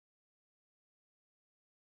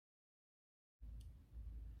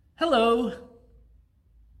Hello.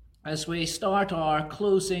 As we start our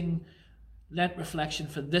closing Lent reflection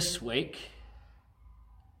for this week,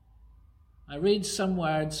 I read some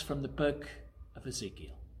words from the book of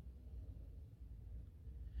Ezekiel.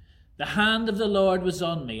 The hand of the Lord was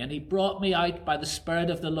on me, and he brought me out by the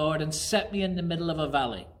Spirit of the Lord and set me in the middle of a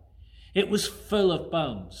valley. It was full of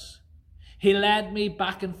bones. He led me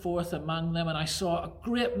back and forth among them, and I saw a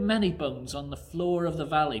great many bones on the floor of the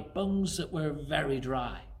valley, bones that were very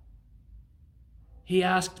dry. He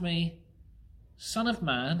asked me, "Son of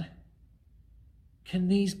man, can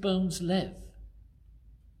these bones live?"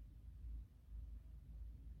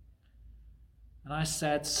 And I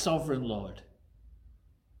said, "Sovereign Lord,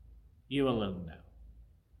 you alone know."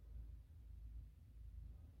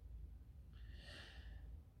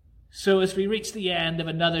 So as we reach the end of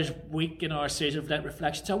another week in our series of Lent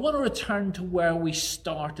reflections, I want to return to where we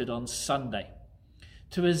started on Sunday,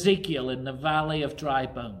 to Ezekiel in the Valley of Dry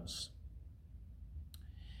Bones.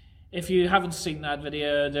 If you haven't seen that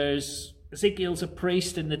video, Ezekiel's a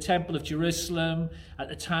priest in the Temple of Jerusalem at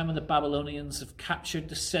the time when the Babylonians have captured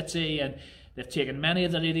the city, and they've taken many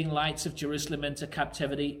of the leading lights of Jerusalem into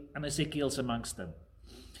captivity, and Ezekiel's amongst them.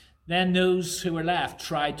 Then those who were left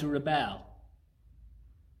tried to rebel.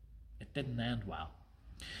 It didn't end well.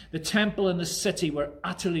 The temple and the city were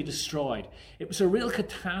utterly destroyed. It was a real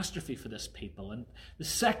catastrophe for this people, and the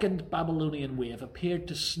second Babylonian wave appeared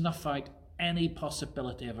to snuff out any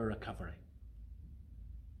possibility of a recovery.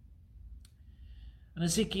 And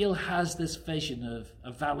Ezekiel has this vision of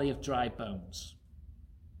a valley of dry bones.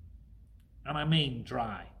 And I mean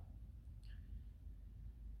dry.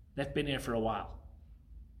 They've been here for a while.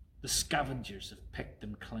 The scavengers have picked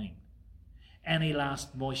them clean. Any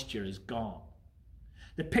last moisture is gone.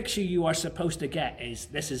 The picture you are supposed to get is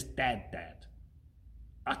this is dead.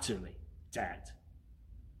 Utterly dead.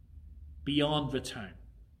 Beyond return.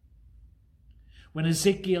 When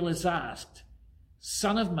Ezekiel is asked,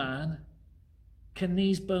 "Son of man, can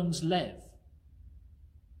these bones live?"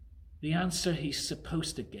 the answer he's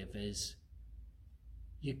supposed to give is,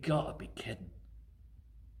 "You gotta be kidding."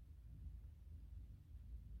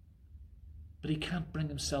 But he can't bring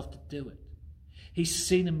himself to do it. He's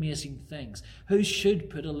seen amazing things. Who should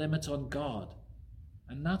put a limit on God?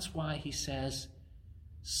 And that's why he says,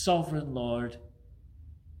 "Sovereign Lord,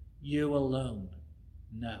 you alone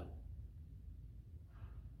know."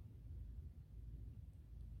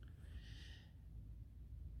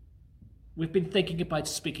 We've been thinking about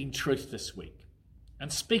speaking truth this week.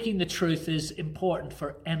 And speaking the truth is important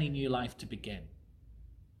for any new life to begin.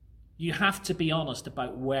 You have to be honest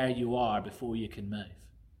about where you are before you can move.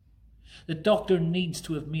 The doctor needs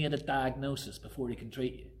to have made a diagnosis before he can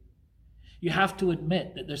treat you. You have to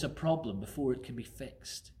admit that there's a problem before it can be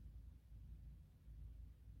fixed.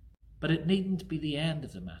 But it needn't be the end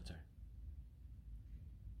of the matter.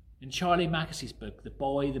 In Charlie Mackessy's book, The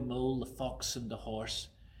Boy, the Mole, the Fox and the Horse,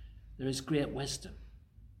 there is great wisdom.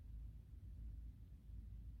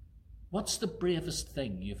 "What's the bravest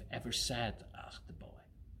thing you've ever said?" asked the boy.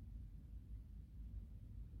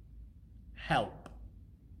 "Help,"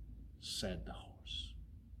 said the horse.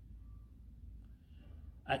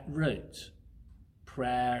 At root,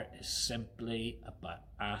 prayer is simply about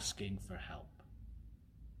asking for help.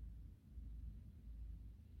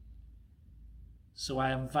 So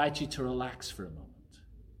I invite you to relax for a moment,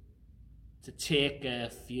 to take a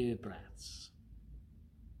few breaths.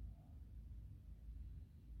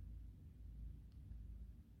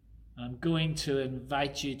 I'm going to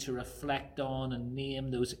invite you to reflect on and name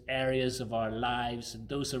those areas of our lives and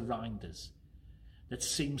those around us that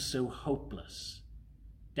seem so hopeless,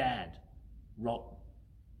 dead, rotten.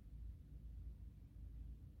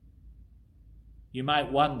 You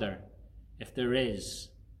might wonder if there is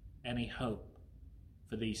any hope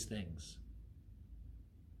for these things.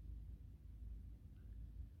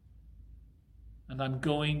 And I'm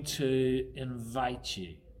going to invite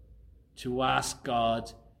you to ask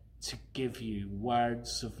God to give you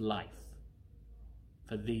words of life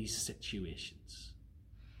for these situations.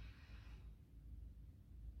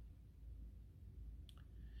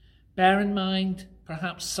 Bear in mind,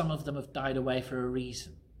 perhaps some of them have died away for a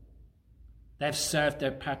reason. They've served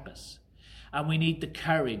their purpose, and we need the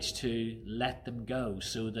courage to let them go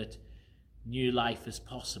so that new life is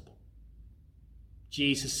possible.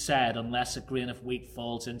 Jesus said, unless a grain of wheat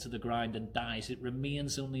falls into the ground and dies, it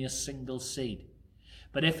remains only a single seed.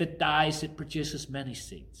 But if it dies, it produces many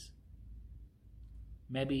seeds.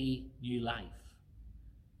 Maybe new life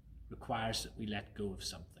requires that we let go of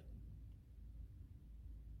something.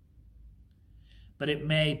 But it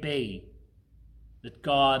may be that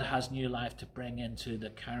God has new life to bring into the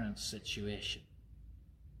current situation.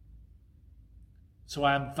 So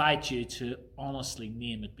I invite you to honestly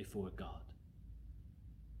name it before God.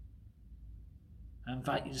 I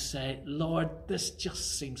invite you to say, Lord, this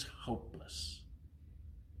just seems hopeless.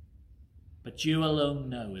 But you alone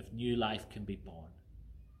know if new life can be born.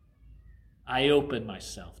 I open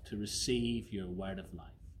myself to receive your word of life.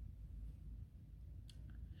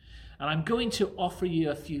 And I'm going to offer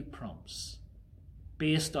you a few prompts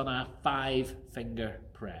based on our 5-finger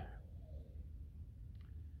prayer.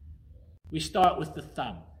 We start with the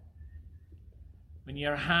thumb. When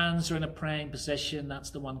your hands are in a praying position, that's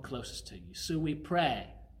the one closest to you. So we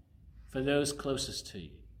pray for those closest to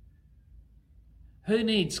you. Who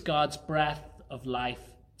needs God's breath of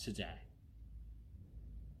life today?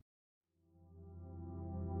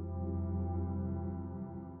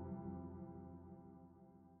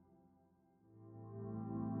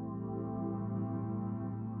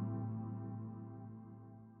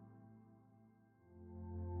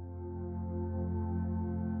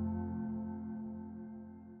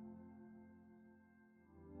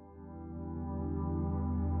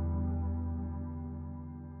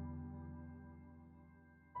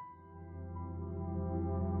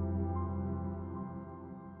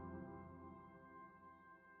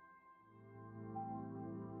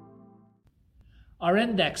 Our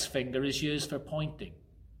index finger is used for pointing.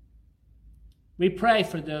 We pray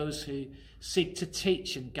for those who seek to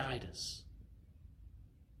teach and guide us.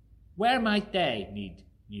 Where might they need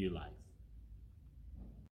new life?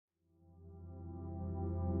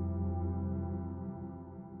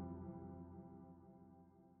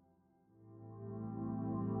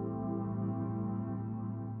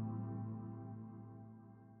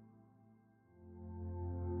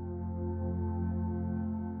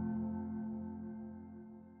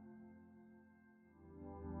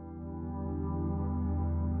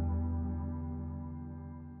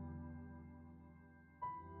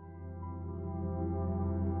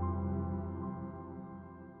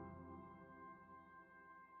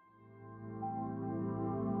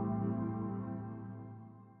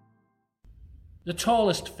 The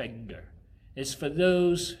tallest finger is for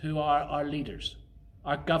those who are our leaders,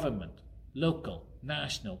 our government, local,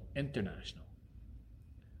 national, international.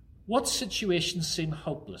 What situations seem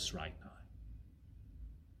hopeless right now?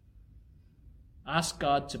 Ask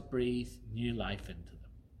God to breathe new life into them.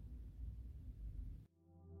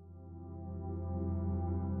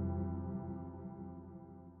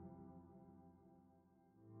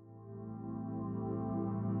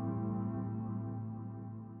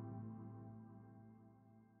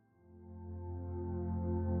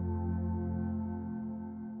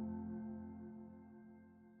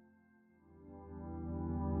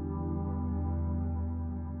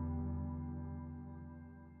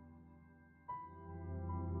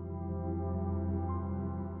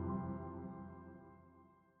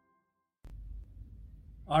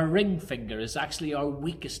 Our ring finger is actually our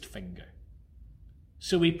weakest finger.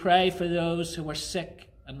 So we pray for those who are sick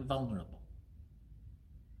and vulnerable.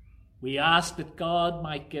 We ask that God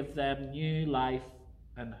might give them new life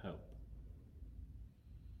and hope.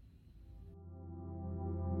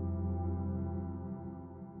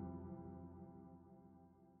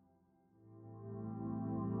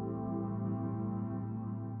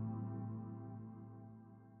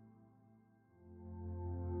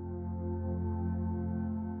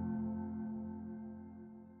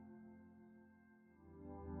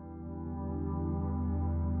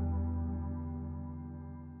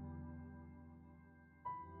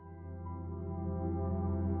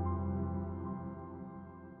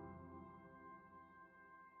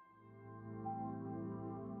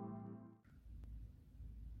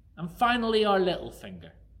 And finally, our little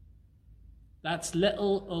finger. That's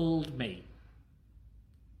little old me.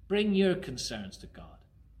 Bring your concerns to God,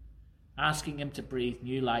 asking Him to breathe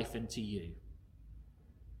new life into you.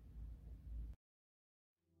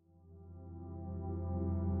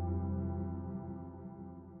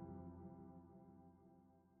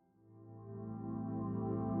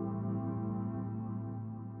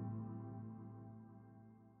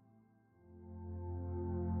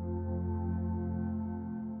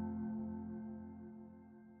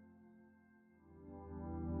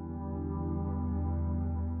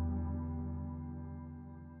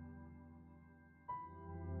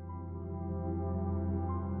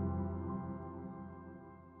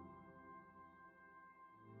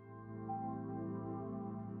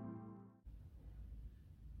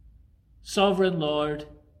 Sovereign Lord,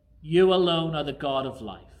 you alone are the God of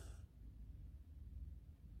life.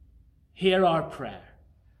 Hear our prayer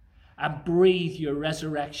and breathe your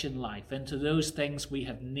resurrection life into those things we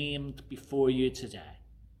have named before you today.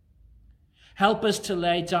 Help us to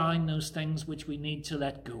lay down those things which we need to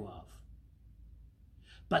let go of.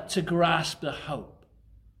 but to grasp the hope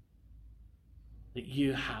that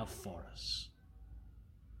you have for us.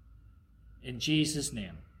 In Jesus'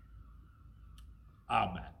 name,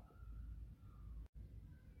 amen.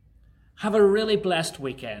 Have a really blessed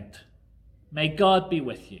weekend. May God be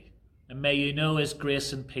with you, and may you know his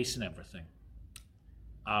grace and peace in everything.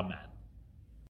 Amen.